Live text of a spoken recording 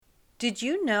Did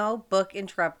you know Book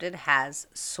Interrupted has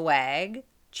swag?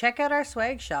 Check out our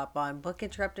swag shop on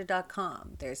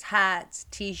bookinterrupted.com. There's hats,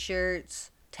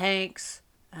 t-shirts, tanks,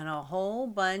 and a whole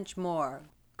bunch more.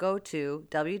 Go to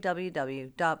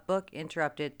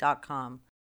www.bookinterrupted.com.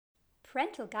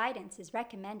 Parental guidance is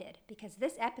recommended because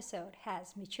this episode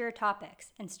has mature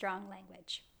topics and strong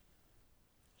language.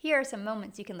 Here are some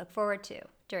moments you can look forward to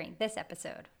during this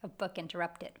episode of Book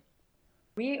Interrupted.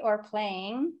 We are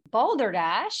playing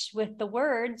Balderdash with the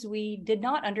words we did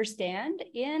not understand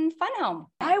in Fun Home.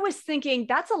 I was thinking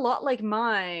that's a lot like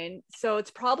mine, so it's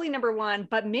probably number one,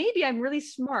 but maybe I'm really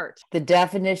smart. The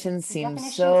definitions seem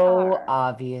definitions so are-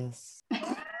 obvious.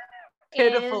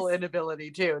 Pitiful Is-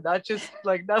 inability too, not just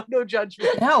like no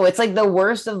judgment. No, it's like the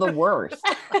worst of the worst.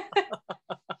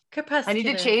 I need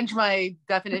to change my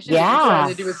definition. Yeah.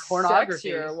 To do with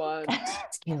pornography. Sexier one.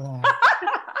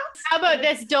 How about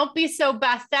this? Don't be so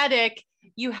pathetic.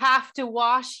 You have to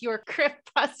wash your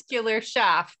crepuscular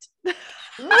shaft.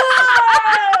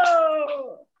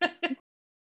 Whoa!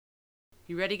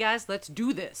 You ready, guys? Let's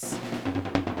do this.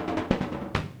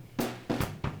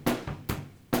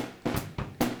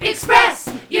 Express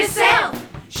yourself,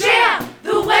 share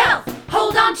the wealth,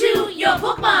 hold on to your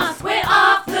bookmarks, we're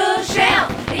off the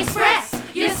shelf. Express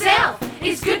yourself,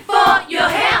 it's good for your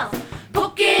health.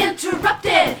 Book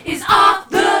Interrupted is off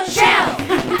the shelf.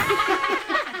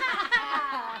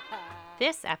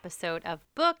 This episode of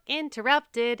Book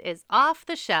Interrupted is off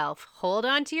the shelf. Hold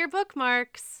on to your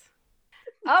bookmarks.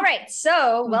 All right,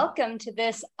 so welcome to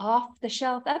this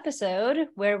off-the-shelf episode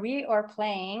where we are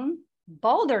playing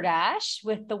Balderdash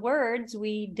with the words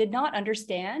we did not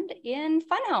understand in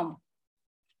Fun Home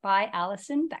by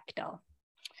Alison Bechtel.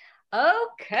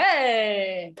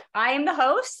 Okay, I am the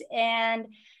host, and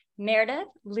Meredith,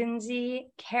 Lindsay,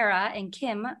 Kara, and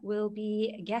Kim will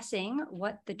be guessing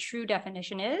what the true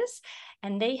definition is,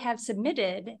 and they have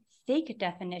submitted fake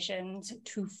definitions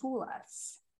to fool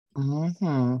us.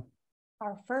 Mm-hmm.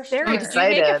 Our first Sarah, word. did you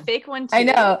make a Excited. fake one too? I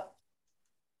know.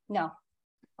 No,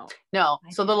 No,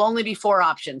 so there'll only be 4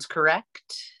 options,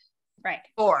 correct? right.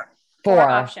 4. Four Four.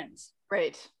 options.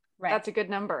 Right. Right. That's a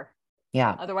good number.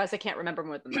 Yeah. Otherwise, I can't remember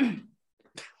more than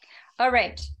that. All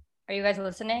right. Are you guys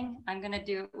listening? I'm going to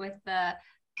do it with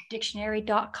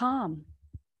dictionary.com.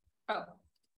 Oh,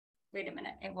 wait a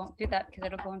minute. It won't do that because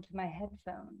it'll go into my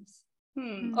headphones.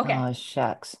 Okay. Oh,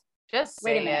 shucks. Just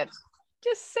Wait a say minute. it.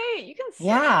 Just say it. You can say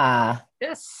Yeah.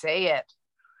 Just say it.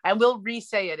 And we'll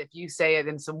re-say it if you say it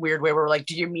in some weird way where we're like,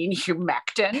 do you mean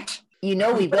humectant? You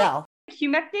know we will.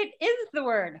 Humectant is the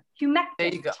word. Humectant.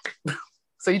 There you go.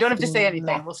 So you don't have to say anything.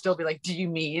 Humectant. We'll still be like, do you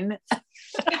mean?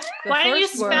 Why don't you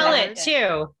first word. spell it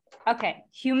too? Okay.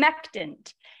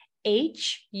 Humectant.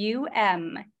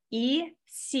 Humectant.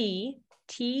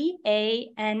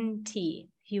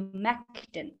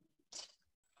 Humectant.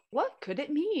 What could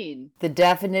it mean? The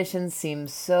definition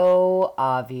seems so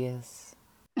obvious.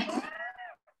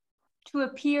 To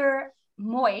appear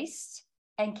moist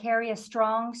and carry a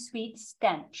strong, sweet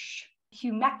stench.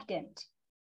 Humectant.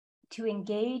 To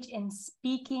engage in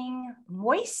speaking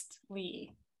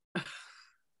moistly.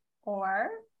 Or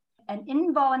an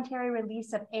involuntary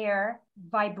release of air,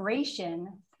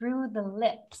 vibration through the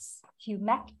lips.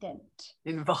 Humectant.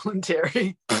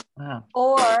 Involuntary. Wow.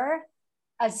 Or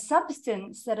a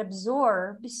substance that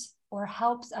absorbs or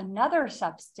helps another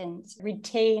substance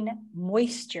retain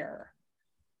moisture.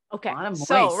 Okay. I'm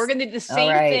So moist. we're going to do the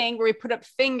same right. thing where we put up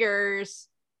fingers,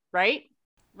 right?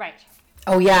 Right.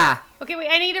 Oh, yeah. Okay, wait,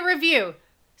 I need a review.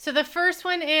 So the first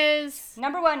one is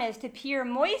Number 1 is to appear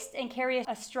moist and carry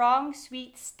a strong,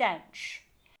 sweet stench.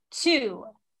 2,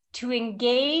 to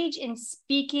engage in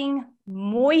speaking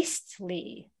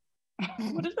moistly.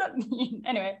 What does that mean?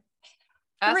 Anyway.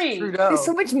 Ask 3, Trudeau. There's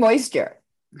so much moisture.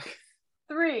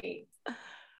 3,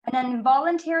 an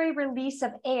involuntary release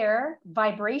of air,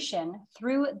 vibration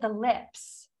through the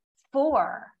lips.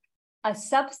 4, a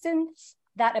substance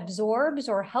that absorbs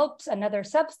or helps another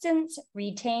substance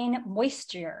retain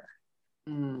moisture.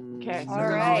 Okay. All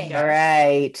right. All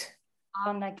right.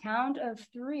 On the count of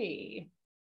 3.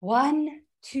 1,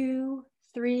 2,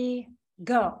 3,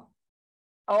 go.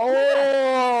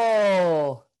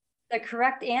 Oh. The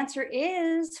correct answer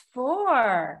is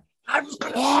 4.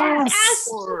 Yes.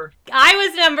 I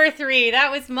was number 3.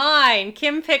 That was mine.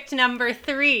 Kim picked number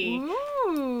 3.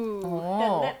 Ooh. The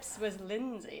Oh. lips was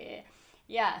Lindsay.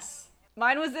 Yes.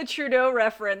 Mine was the Trudeau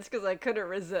reference because I couldn't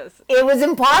resist. It was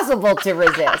impossible to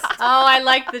resist. Oh, I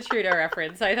liked the Trudeau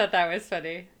reference. I thought that was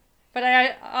funny. But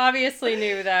I obviously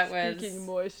knew that was... Speaking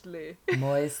moistly.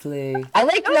 Moistly. I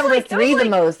liked number 3 the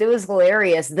most. It was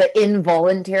hilarious. The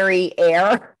involuntary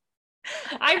air.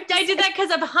 I did that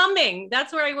because of humming.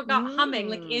 That's where I got humming,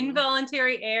 like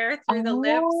involuntary air through the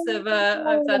lips of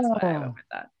a. That's why I went with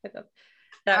that. I thought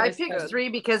that I was picked good. 3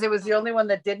 because it was the only one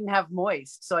that didn't have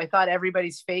moist. So I thought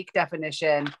everybody's fake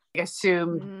definition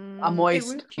assumed a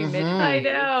moist humidity. I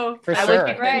know. For I sure. would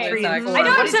pick Right. 3 and 4. I know,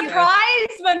 What I'm did you-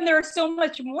 surprised when there's so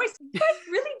much moist. You guys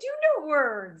really do know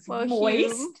words. Well,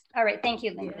 Moist. Hugh. All right, thank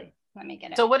you, Lindsay. Let me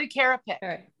get it. So what did Kara pick? All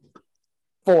right.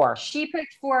 4. She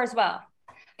picked 4 as well.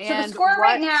 So the And score what-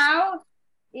 right now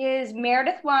is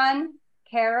Meredith 1,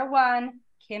 Kara 1,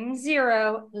 Kim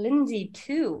 0, Lindsay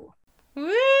 2. Woo!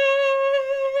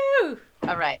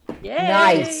 All right. Yay!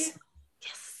 Nice.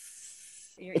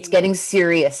 Yes. It's getting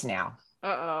serious now.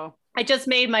 Uh-oh. I just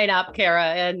made mine up, Kara,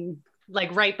 and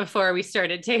like right before we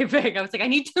started taping, I was like, I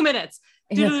need 2 minutes.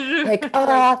 Like,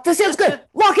 this sounds good.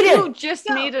 Lock it You in. just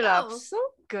Go, made it up. go. So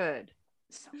good.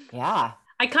 Yeah.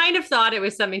 I kind of thought it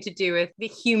was something to do with the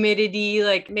humidity,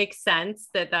 like makes sense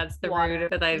that that's the Water. root,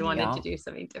 but I wanted Yeah. to do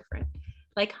something different.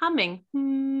 Like humming.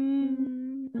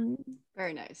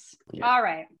 Very nice. All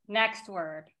right, next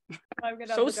word.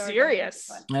 So serious.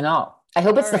 I know. I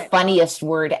hope it's All the right. funniest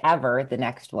word ever, the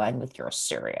next one, with your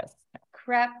serious.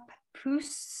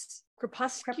 Crepuscular?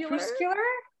 Crepuscular?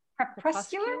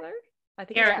 Crepuscular? I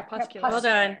think Kara, it's crepuscular. Hold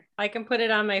on. I can put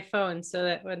it on my phone so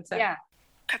that one second. Yeah.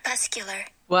 Crepuscular.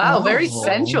 Wow, Oh, very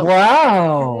sensual.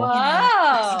 Wow.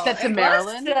 Wow. That to it was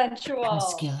Marilyn? sensual.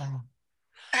 Muscular.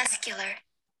 Muscular.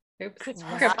 Oops, it's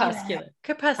Wow. crepuscular.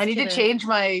 Crepuscular. I need to change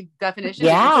my definition.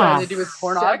 Yeah. It's something to do with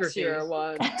pornography. Sexier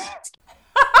one.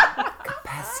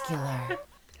 Muscular.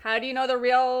 How do you know the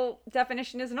real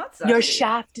definition is not sexy? Your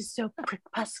shaft is so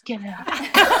crepuscular.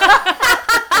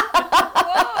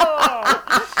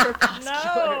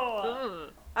 No.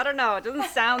 I don't know. It doesn't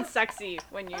sound sexy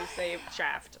when you say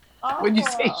shaft. When you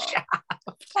say shaft.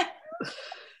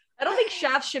 I don't think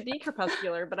shaft should be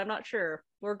crepuscular, but I'm not sure.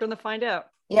 We're going to find out.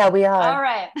 Yeah, we are. All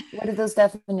right. What are those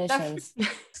definitions?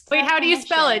 Wait, how do you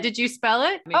spell it? Did you spell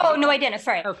it? Oh, no, I didn't.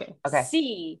 Sorry. Okay.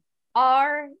 Okay.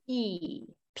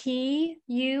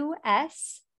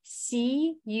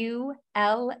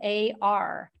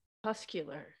 CREPUSCULAR.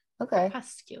 Crepuscular. Okay.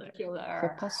 Crepuscular.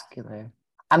 Crepuscular.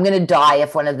 I'm going to die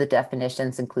if one of the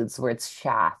definitions includes the word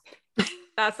shaft.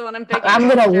 That's the one I'm thinking. I'm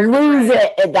going to Jared was lose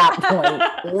right. it at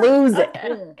that point. Lose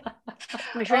it.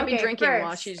 We shouldn't be Okay, drinking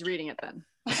while first. she's reading it then.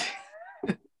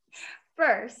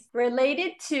 First,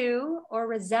 related to or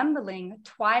resembling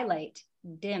twilight,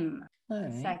 dim. All The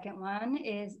right. second one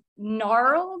is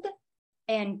gnarled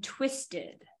and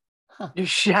twisted. Your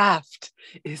shaft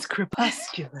is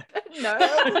crepuscular. No.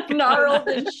 Gnarled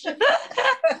and shifted.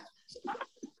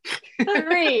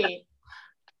 3,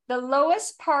 the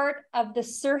lowest part of the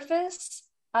surface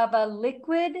of a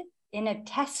liquid in a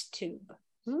test tube.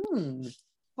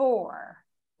 4,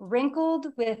 wrinkled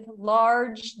with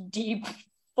large, deep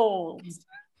folds.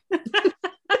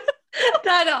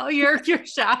 Your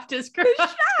shaft is crepuscular.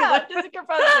 Shaft is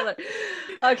crepuscular.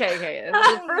 Okay.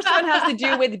 The first one has to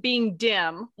do with being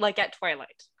dim, like at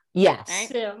twilight. Yes. Right?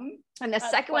 Dim, And the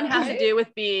At second one has to twilight? do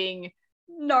with being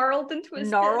gnarled and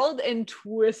twisted. gnarled and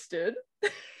twisted.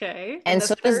 Okay. And the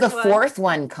so does the third one- fourth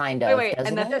one, kind of. Wait.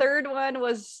 And doesn't the it? third one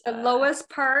was The lowest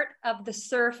part of the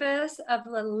surface of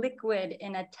the liquid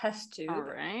in a test tube. All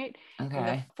right. And the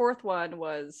Okay. fourth one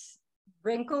was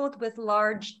Wrinkled with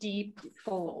large, deep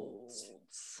folds.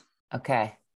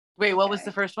 Okay. Wait, what was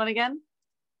the first one again?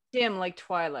 dim, like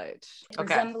twilight.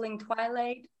 Okay. Resembling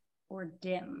twilight or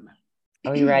dim.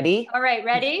 Are we ready? All right,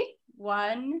 ready?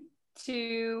 1,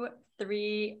 2,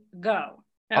 3, go.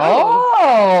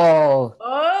 Oh.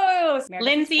 Oh,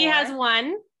 Lindsay has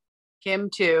 1.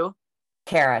 Kim 2.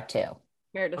 Kara too.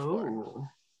 Meredith four. Oh.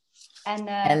 And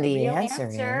And the real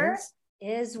answer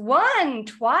is 1,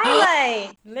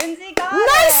 twilight. Lindsay got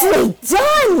Nicely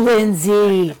done,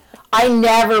 Lindsay. I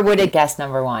never would have guessed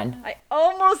number 1. I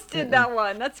almost did that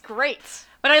one. That's great.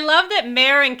 But I love that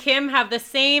Mare and Kim have the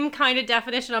same kind of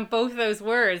definition on both those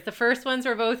words. The first ones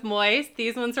were both moist.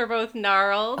 These ones are both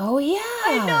gnarled. Oh yeah.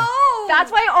 I know.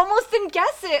 That's why I almost didn't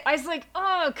guess it. I was like,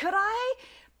 oh, could I?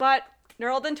 But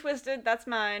gnarled and twisted, that's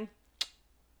mine.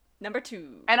 Number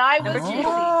 2. And I was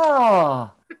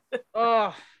Oh.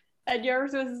 Oh, And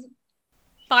yours was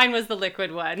Mine was the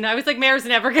liquid one. I was like, Mare's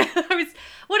never gonna.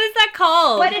 What is that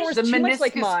called? What is- the too much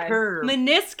like meniscus mine. curve.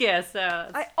 Meniscus.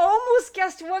 I almost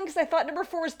guessed 1 because I thought number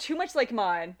 4 was too much like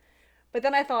mine. But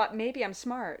then I thought maybe I'm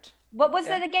smart. what was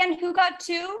it again? Who got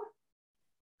 2?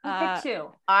 Who picked 2?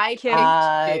 I Kim.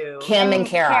 picked 2. Kim and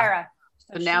Kara.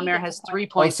 So now she Mare gets has a 3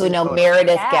 point. Oh, points. so in now total.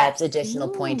 Meredith Yes. gets additional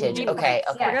Ooh, pointage. good Okay. points,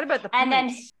 Okay. Forgot about the And then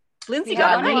points. Lindsay You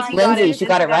got got one. Lindsay Lindsay, got it. she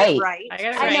got it right. I got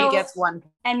it I right. know. She gets 1.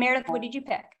 And Meredith, what did you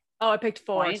pick? Oh, I picked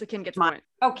 4, Point. so Kim gets Mine. point.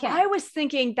 Okay. I was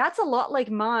thinking that's a lot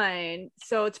like mine,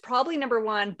 so it's probably number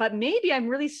 1, but maybe I'm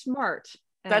really smart.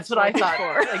 and That's so what I picked thought.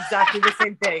 4. Exactly the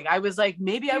same thing. I was like,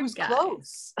 maybe I You was guys.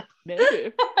 close.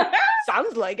 Maybe.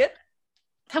 Sounds like it.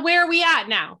 Where are we at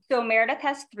now? So Meredith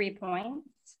has 3 points.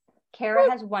 Kara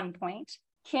has 1 point.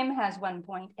 Kim has 1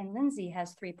 point, and Lindsay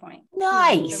has 3 points.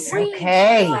 Nice. Three.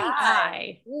 Okay.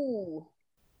 Hi. Ooh.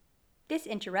 This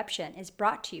interruption is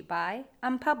brought to you by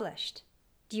Unpublished.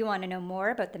 Do you want to know more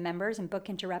about the members in Book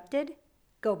Interrupted?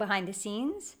 Go behind the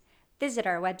scenes? Visit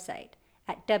our website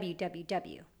at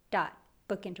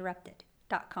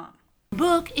www.bookinterrupted.com.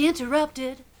 Book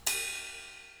interrupted.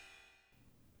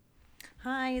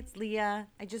 Hi, it's Leah.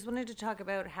 I just wanted to talk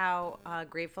about how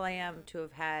grateful I am to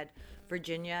have had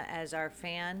Virginia as our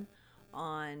fan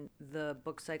on the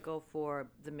book cycle for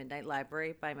The Midnight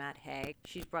Library by Matt Haig.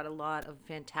 She's brought a lot of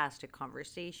fantastic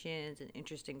conversations and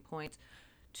interesting points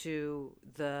to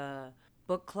the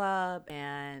book club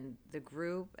and the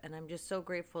group, and I'm just so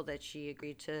grateful that she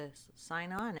agreed to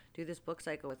sign on and do this book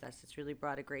cycle with us. It's really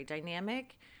brought a great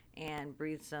dynamic and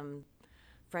breathed some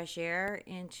fresh air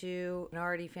into an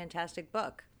already fantastic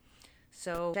book.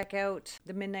 So check out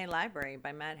The Midnight Library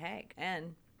by Matt Haig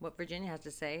and what Virginia has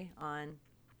to say on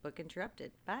Book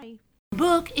Interrupted. Bye.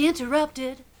 Book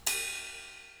interrupted.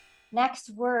 Next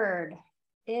word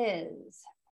is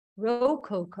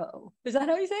rococo. Is that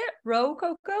how you say it?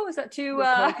 Rococo? Is that too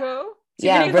Rococo?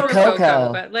 Yeah, It's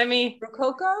Rococo. but let me.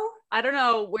 rococo? I don't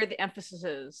know where the emphasis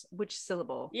is. Which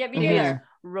syllable? Yeah, me Maybe neither. it's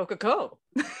rococo.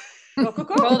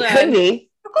 Rococo. Hold Could on.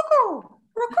 be. Rococo.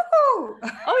 Rococo.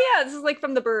 Oh yeah, this is like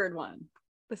from the bird one.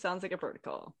 This sounds like a bird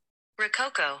call.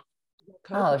 Rococo.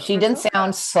 Oh, she didn't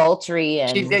sound sultry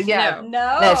and She did, yeah. No.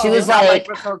 No. No, she was Not like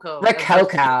Rococo. Rococo.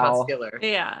 Crepuscular.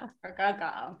 Yeah.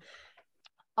 Rococo.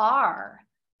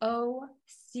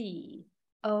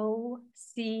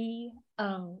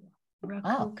 R-O-C-O-C-O.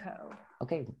 Rococo.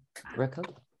 okay,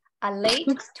 Rococo. A late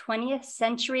 20th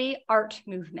century art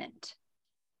movement,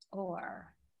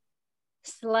 or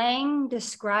slang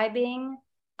describing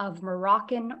of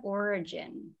Moroccan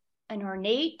origin, an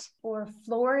ornate or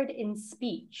florid in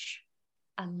speech,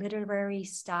 a literary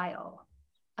style,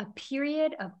 a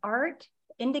period of art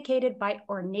indicated by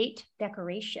ornate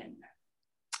decoration.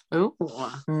 Ooh,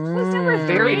 number Mm, 3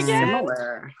 very again?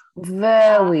 similar.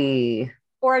 Very.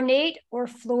 Ornate or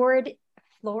florid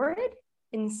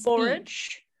in Florid?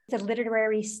 speech. It's a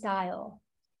literary style.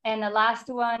 And the last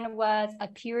one was a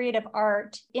period of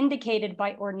art indicated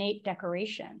by ornate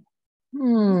decoration.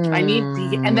 I need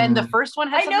the, and then the first one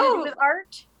had I something to know. do with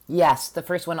art. Yes, the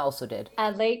first one also did.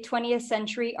 A late 20th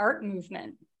century art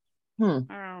movement. Oh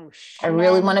I shit.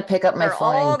 really want to pick up my They're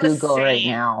phone all and the Google right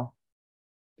same. now.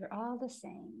 They're all the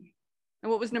same. And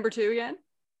what was number 2 again?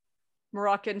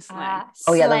 Moroccan slang.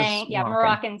 Oh, yeah, that was Slang. Yeah,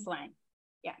 Moroccan. Moroccan slang.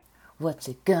 What's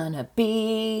it gonna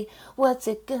be? What's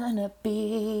it gonna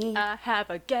be? I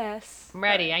have a guess. I'm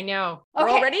ready. I know. We're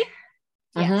all ready?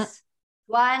 Yes.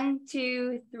 1,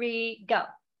 2, 3, go.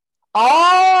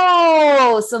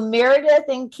 Oh, so Meredith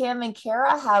and Kim and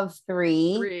Kara have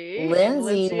 3. 3. Lindsay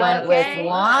Lindsay went Okay. with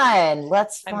 1.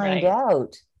 Let's I'm find right.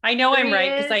 out. I know I'm Three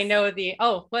right because I is- know the.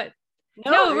 Oh, what?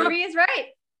 No, No, 3 is right.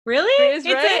 Really? Three is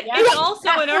It's right? it's also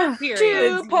an art period.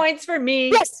 2 points for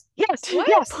me. Yes, 2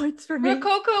 points for me.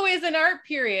 Rococo is an art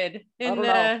period in don't the.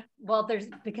 know. Well,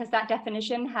 because that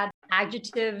definition had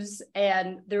adjectives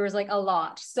and there was like a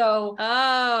lot. So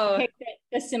Oh. picked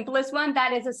the simplest one.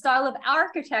 That is a style of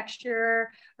architecture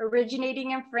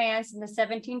originating in France in the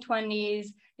 1720s,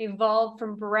 evolved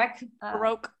from Baroque.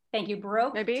 Baroque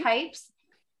Maybe? types,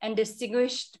 and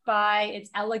distinguished by its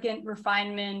elegant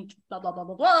refinement, blah, blah, blah,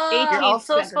 blah, blah. You're 18th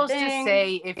also supposed to thing.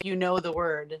 say if you know the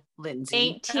word, Lindsay.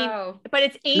 18. Oh. But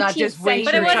it's 18th Not just wait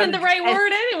But it You're century. wasn't the right trying to-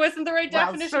 word. It wasn't the right Well,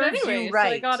 definition serves you anyway. So I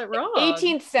right. got it wrong.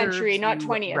 18th century, Serves not you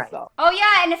 20th right. though. Oh,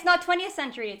 yeah, and it's not 20th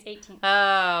century, it's 18th.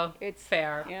 Oh, It's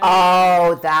fair. Yeah.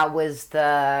 Oh, that was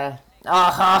the.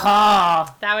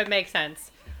 That would make sense.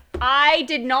 I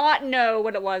did not know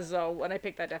what it was though when I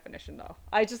picked that definition though.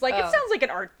 I just like it Oh. sounds like an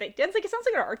art thing. It sounds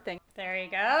like an art thing. There you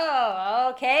go.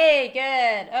 Okay,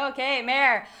 good. Okay,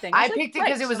 Mare. I picked it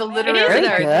because it was a It literary is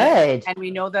Very art. technique, good. and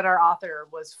we know that our author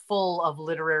was full of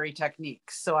literary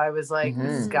techniques. So I was like,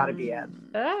 this has got to be it.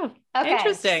 Oh, Okay,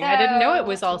 interesting. I didn't know it so-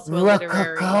 was also a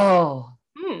literary. Rococo.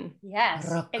 Hmm. Yes.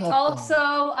 It's Rococo.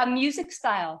 also a music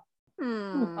style.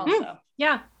 Hmm. Also.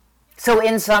 Yeah, So,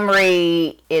 in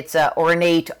summary, it's a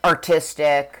ornate,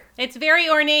 artistic. it's very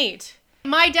ornate.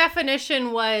 My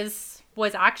definition was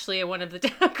actually one of the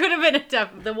could have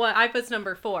been the one I put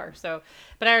number 4. So,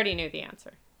 but I already knew the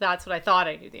answer. That's what I thought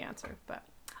I knew the answer. But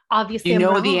Do obviously, you I'm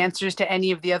know wrong. the answers to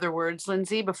any of the other words,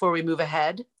 Lindsay, before we move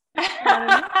ahead?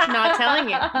 Not telling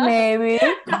you. Maybe.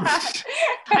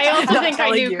 I also Not think I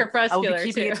telling knew you. I will Crepuscular be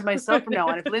keeping too. it to myself from now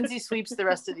on. If Lindsay sweeps the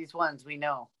rest of these ones, we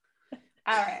know. All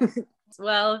right.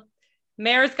 Well,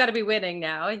 Mare's got to be winning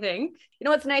now, I think. You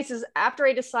know what's nice is after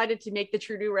I decided to make the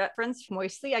Trudeau reference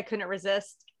moistly, I couldn't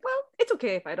resist. Well, it's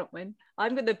okay if I don't win.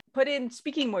 I'm going to put in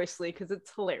speaking moistly because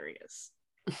it's hilarious.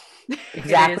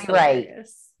 Exactly right.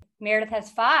 Meredith has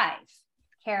 5.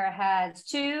 Kara has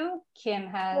 2. Kim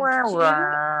has 2.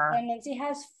 And Lindsay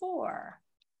has 4.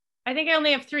 I think I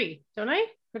only have 3, don't I?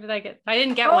 Or did I get? I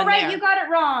didn't get Oh, one right. there. You got it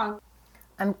wrong.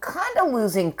 I'm kind of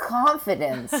losing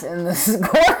confidence in the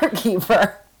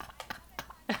scorekeeper.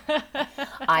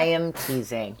 I am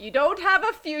teasing. You don't have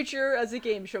a future as a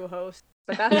game show host,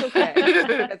 but that's okay.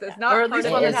 Because it's not Or at part least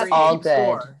of one the that has It's all keep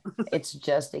good. score. It's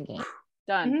just a game.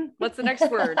 Done. What's the next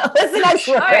word? What's the next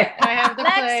word? All right. I have the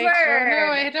Next play. word. Oh,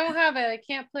 no, I don't have it. I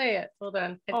can't play it. Hold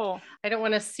on. Oh, I don't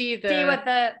want to see the. See what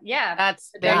the, yeah.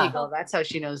 That's there Yeah. you go. That's how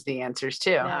she knows the answers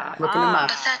too. Yeah. Looking them up.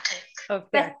 Pathetic. Oh,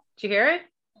 there. Did you hear it?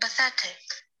 Pathetic.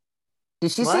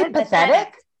 Did she say What?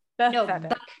 pathetic? No,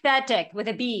 pathetic. pathetic with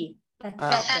a B.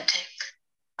 Pathetic.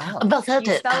 Pathetic. Oh.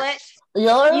 You spell it.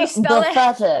 You're You spell it?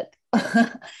 pathetic.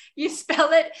 You spell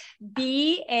it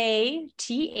BATHETIC.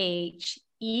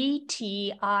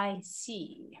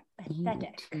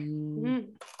 Pathetic.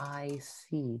 I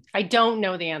see. I don't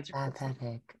know the answer.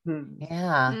 Pathetic. Hmm.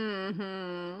 Yeah.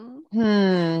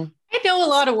 Mm-hmm. I know a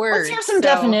lot of words. Let's have some so-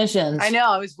 definitions. I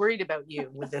know. I was worried about you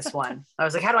with this one. I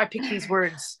was like, how do I pick these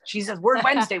words? She's a Word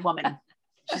Wednesday woman.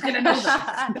 She's gonna know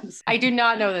them. I do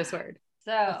not know this word.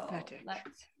 So, Pathetic.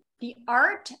 the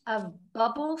art of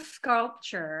bubble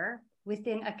sculpture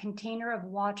within a container of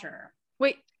water.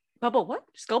 Wait, bubble what?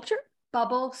 Sculpture?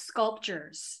 Bubble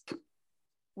sculptures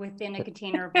within a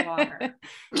container of water.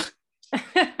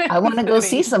 I want to go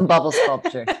see some bubble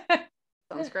sculpture.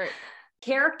 Sounds great.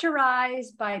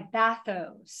 Characterized by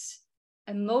bathos,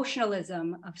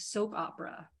 emotionalism of soap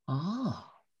opera, Oh.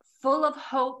 full of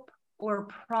hope or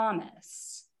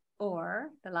promise, or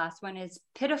the last one is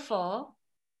pitiful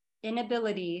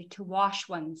inability to wash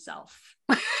oneself.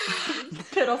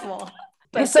 Pitiful.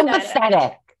 You're so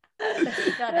pathetic.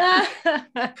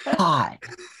 Pathetic. God.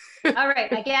 All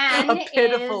right, again, A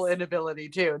pitiful is inability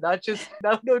too. Not just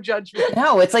no judgment.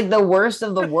 No, it's like the worst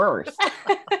of the worst.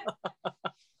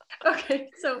 okay.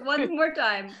 So one more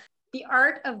time, the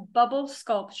art of bubble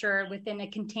sculpture within a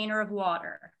container of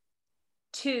water.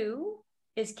 2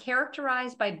 is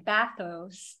characterized by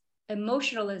bathos,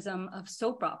 emotionalism of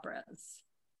soap operas.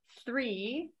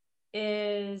 3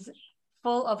 is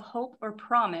full of hope or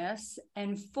promise,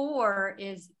 and 4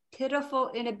 is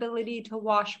pitiful inability to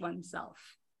wash oneself.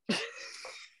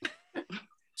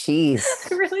 Jeez.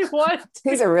 I really want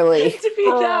These are really, to be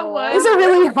that one. these are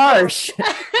really harsh.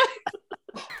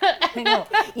 I know.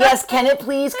 Yes, can it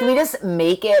please? Can we just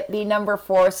make it be number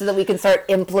 4 so that we can start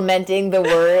implementing the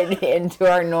word into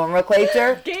our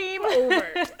nomenclature? Game over.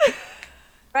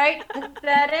 Right?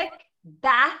 Pathetic,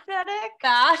 bathetic,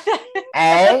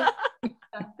 Eh?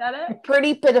 pathetic.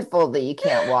 Pretty pitiful that you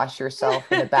can't wash yourself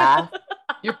in a bath.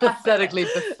 You're pathetically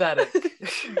pathetic.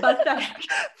 Pathetic.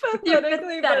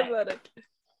 Pathetically Pathetic. pathetic.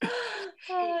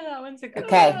 Oh, that one's a good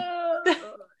Okay.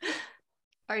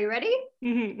 Are you ready?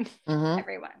 one. Mhm.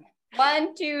 Everyone.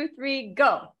 1, 2, 3,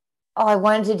 go. Oh, I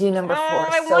wanted to do number 4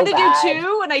 I so wanted bad. to do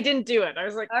 2 and I didn't do it. I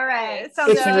was like, All right. it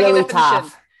sounds It's like a really definition.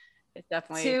 tough. It's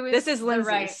definitely. 2 is This is the Lindsay's.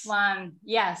 right one.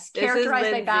 Yes. This is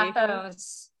Characterized by Lindsay.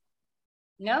 bathos.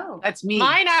 No. That's me.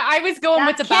 Mine, I was going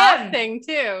with That's the bath Kim. thing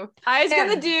too. I was Kim.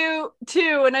 gonna do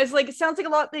 2, and I was like, it sounds like a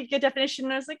lot like a definition.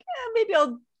 And I was like, maybe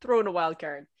I'll throw in a wild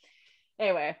card.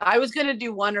 Anyway, I was gonna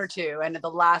do 1 or 2, and at the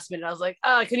last minute, I was like,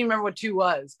 oh, I couldn't even remember what 2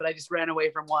 was, but I just ran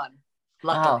away from 1.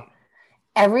 Luckily. Oh.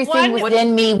 Everything One-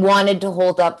 within me wanted to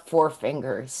hold up 4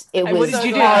 fingers. It And what was did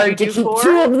you do? hard Did to you keep do 4?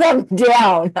 2 of them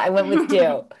down. I went with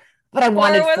 2, but I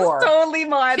wanted 4 was 4. totally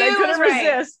mine. I 2 couldn't was right.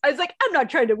 resist. I was like, I'm not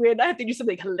trying to win. I have to do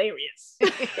something hilarious.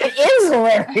 It is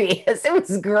hilarious. It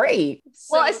was great.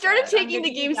 Well, So I started good. I'm taking the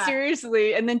gonna game use that.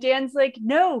 seriously, and then Dan's like,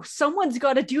 no, someone's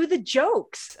got to do the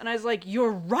jokes. And I was like,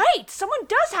 you're right. Someone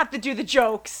does have to do the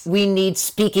jokes. We need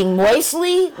speaking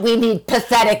moistly. We need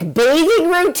pathetic bathing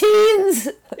routines.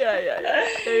 Yeah.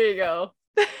 There you go.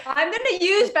 I'm going to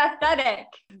use pathetic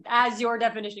as your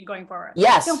definition going forward.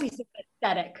 Yes. Don't be so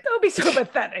pathetic. Don't be so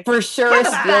pathetic. For sure, Get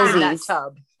a bath in that skillsies.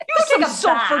 tub. Use some take a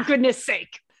soap, for bath. goodness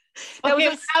sake. That Okay,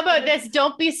 was a- how about this?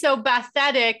 Don't be so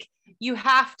pathetic. You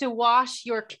have to wash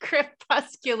your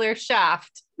crepuscular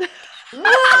shaft.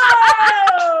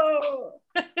 No!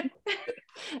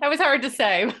 That was hard to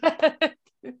say.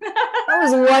 That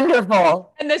was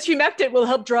wonderful. And this humectant will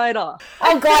help dry it off.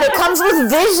 Oh God, it comes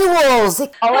with visuals.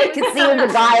 All I could see was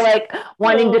a guy like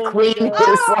wanting to clean his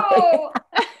like, Oh,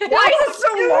 Why is it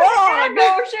so long?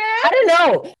 I don't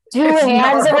know, two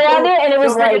hands around it, and it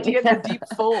was Don't forget like to get the deep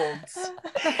folds.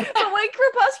 But like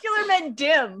crepuscular meant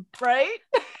dim, right?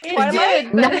 It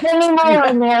did. not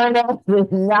anymore,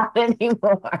 Meredith. Not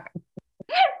anymore.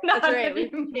 That's right. We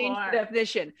changed the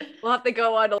definition. We'll have to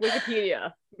go on to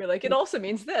Wikipedia. We're like, it also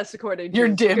means this according to Your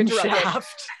dim Good Interrupted.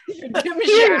 shaft. Your dim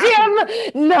You shaft.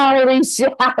 dim, gnarly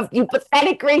shaft, you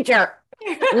pathetic creature.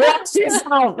 Watch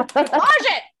yourself. Watch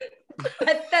it.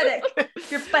 pathetic.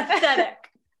 You're pathetic.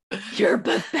 You're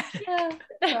pathetic.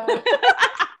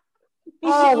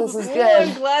 Oh, this is I'm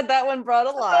good. glad that one brought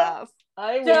a laugh.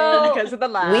 I win So- because of the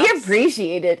laugh. We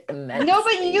appreciate it immensely. No,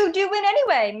 but you do win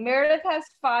anyway. Meredith has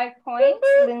 5 points.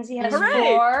 Lindsay has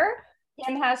Hooray. 4.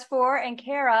 Kim has 4, and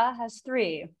Kara has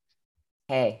 3.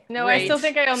 Hey, No, I still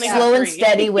think I only have slow and 3.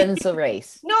 steady wins the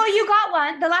race. No, you got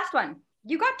one. The last one.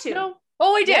 You got 2. No.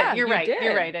 Oh, I did. Yeah, You're you right. did.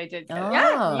 You're right. I did. Oh.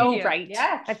 Yeah. Oh, you do. right.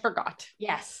 Yeah. I forgot.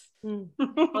 Yes.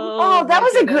 Oh, that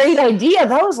was a great idea.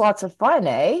 That was lots of fun,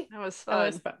 eh? That was That fun.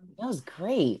 was fun. That was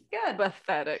great. Good.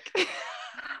 Pathetic.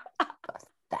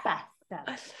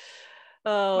 Pathetic.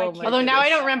 Oh, my Although now I goodness.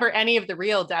 don't remember any of the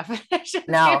real definitions.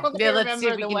 No. I only Yeah, let's see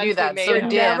if remember we the can do ones that. made So You're up.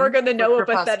 dim never going to for know what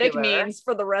pathetic crepuscular. means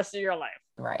for the rest of your life.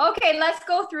 Right. Okay, let's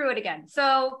go through it again.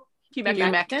 So,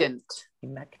 Humectant.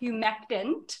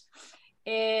 humectant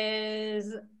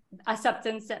is a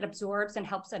substance that absorbs and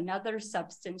helps another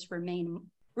substance retain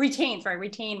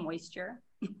moisture.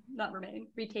 Not remain,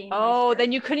 retain Oh, moisture.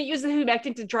 then you couldn't use the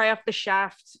humectant to dry off the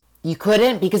shaft. You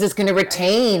couldn't because it's going to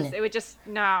retain. It would just,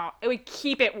 no, it would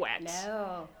keep it wet.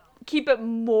 No. Keep it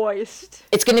moist.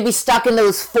 It's going to be stuck in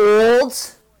those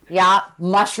folds. Yeah,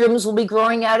 mushrooms will be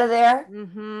growing out of there.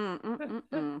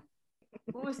 Mm-hmm.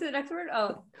 What was the next word?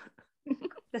 Oh,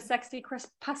 the sexy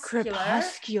crepuscular.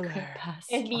 Crepuscular.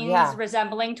 It means Yeah.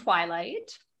 resembling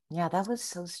twilight, Yeah, that was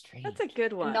so strange. That's a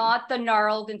good one. not the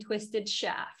gnarled and twisted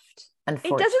shaft. It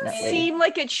Unfortunately. doesn't seem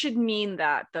like it should mean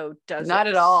that, though, does it? Not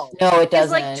at all. No, it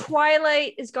Because doesn't. like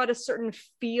Twilight has got a certain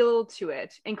feel to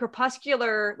it, and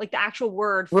crepuscular, like the actual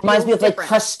word, Reminds me feels of like different.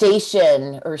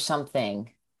 crustacean or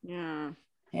something. Yeah.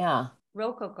 Yeah.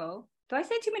 Rococo. Do I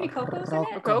say too many cocos in it?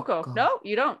 Rococo. Rococo. No,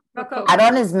 you don't. Rococo. Add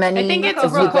on as many I think it's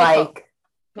as you'd rococo. like.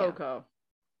 Rococo.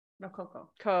 Rococo.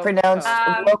 Co- Pronounced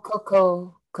co-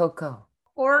 rococo coco.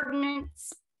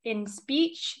 Ordinance in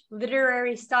speech,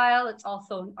 literary style. It's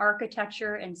also an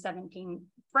architecture in 17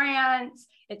 France.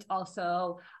 It's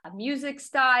also a music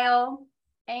style.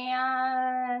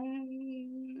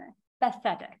 And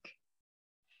pathetic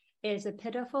is a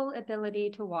pitiful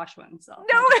ability to wash oneself.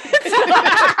 No,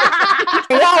 it's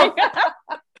No.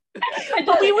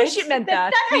 But we wish it meant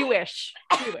that. We wish.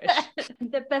 We wish.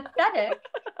 The pathetic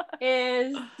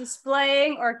is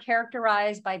displaying or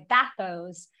characterized by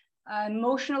bathos,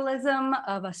 emotionalism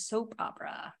of a soap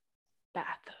opera.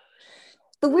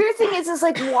 The weird thing is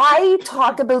like, why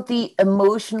talk about the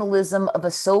emotionalism of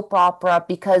a soap opera?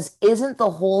 Because isn't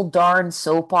the whole darn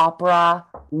soap opera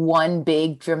one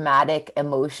big dramatic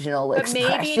emotional But expression?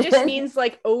 maybe it just means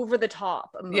like over the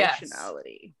top Yes.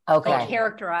 emotionality. Like okay.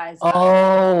 characterized.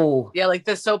 Oh, Yeah, like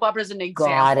the soap opera is an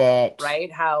example, got it.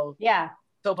 right? How Yeah.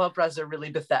 soap operas are really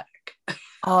pathetic.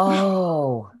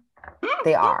 Oh,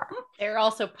 they are. They're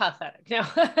also pathetic. No.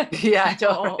 Yeah,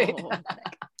 totally.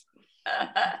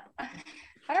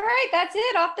 All right, that's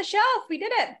it. Off the shelf. We did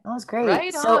it. That was great.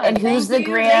 Right So, and on. who's Thank the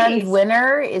you, grand ladies.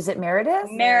 winner? Is it Meredith?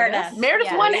 Meredith. Meredith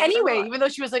Yeah, won Meredith anyway, won. even though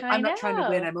she was like, I I'm not trying to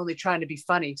win, know. I'm only trying to be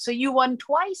funny. So you won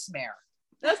twice, Meredith.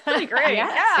 That's pretty great.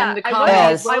 Yes. Yeah. And the I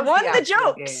comments won, I was won the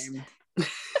actual jokes. game.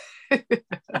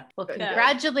 Well,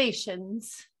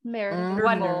 congratulations, Meredith. Mhm.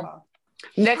 Wonderful.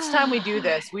 Next time we do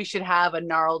this, we should have a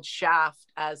gnarled shaft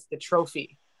as the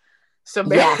trophy. So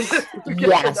Yes. Meredith gets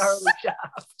Yes. a gnarly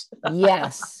shaft.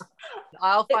 Yes.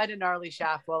 I'll find a gnarly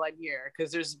shaft while I'm here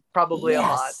because there's probably a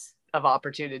lot Yes. of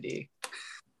opportunity.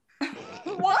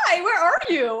 Why? Where are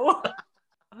you?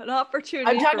 An opportunity.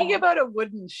 I'm talking for- about a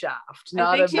wooden shaft, I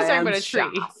not think a she's talking about man's a tree.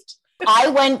 shaft. I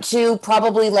went to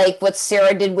probably like what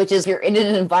Sarah did, which is you're in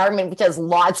an environment which has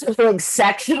lots of like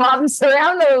sex shops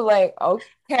around. I was like,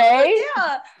 okay.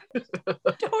 Yeah.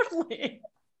 Totally.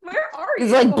 Where are you?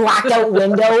 There's like blacked out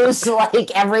windows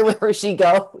like everywhere she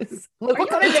goes. Like, what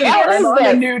kind of town I'm is on a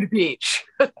this? nude beach.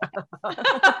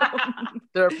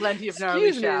 There are plenty of gnarly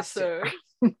Excuse me, shafts. sir.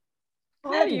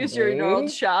 I'll use your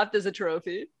gnarled shaft as a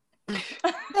trophy.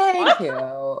 Thank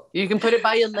you. You can put it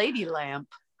by a lady lamp.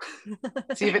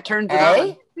 See if it turns it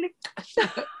Hey? on.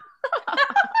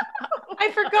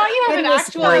 I forgot you have an Goodness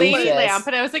actual lady gracious. lamp,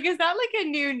 and I was like, is that like a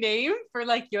new name for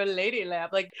like your lady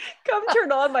lamp? Like Come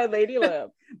turn on my lady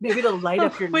lamp. Maybe it'll light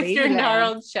up your with lady your lamp.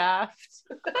 gnarled shaft.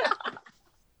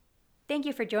 Thank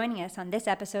you for joining us on this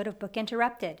episode of Book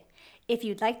Interrupted. If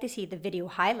you'd like to see the video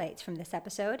highlights from this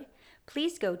episode,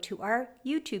 please go to our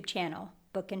YouTube channel,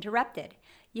 Book Interrupted.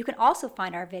 You can also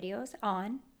find our videos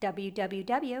on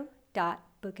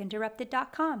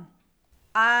www.bookinterrupted.com.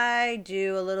 I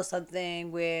do a little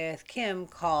something with Kim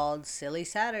called Silly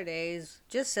Saturdays.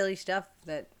 Just silly stuff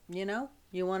that,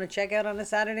 you want to check out on a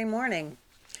Saturday morning.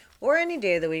 Or any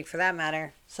day of the week for that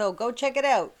matter. So go check it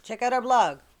out. Check out our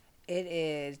blog. It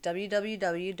is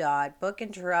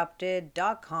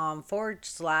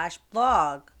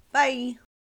www.bookinterrupted.com/blog. Bye.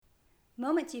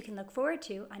 Moments you can look forward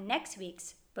to on next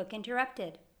week's Book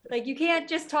Interrupted. Like, you can't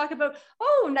just talk about,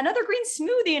 oh, another green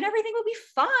smoothie and everything will be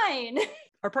fine.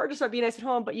 Our partners might be nice at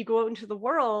home, but you go out into the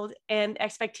world and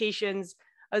expectations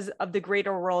of the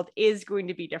greater world is going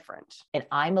to be different. And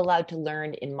I'm allowed to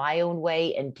learn in my own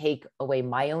way and take away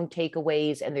my own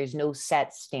takeaways. And there's no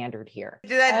set standard here.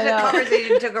 That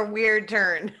conversation took a weird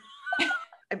turn.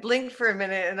 I blinked for a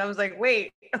minute and I was like,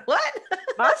 wait, what?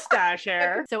 Mustache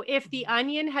hair. So if The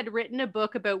Onion had written a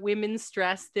book about women's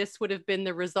stress, this would have been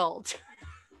the result.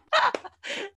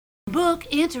 Book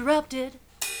Interrupted.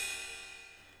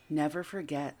 Never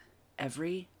forget,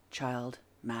 every child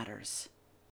matters.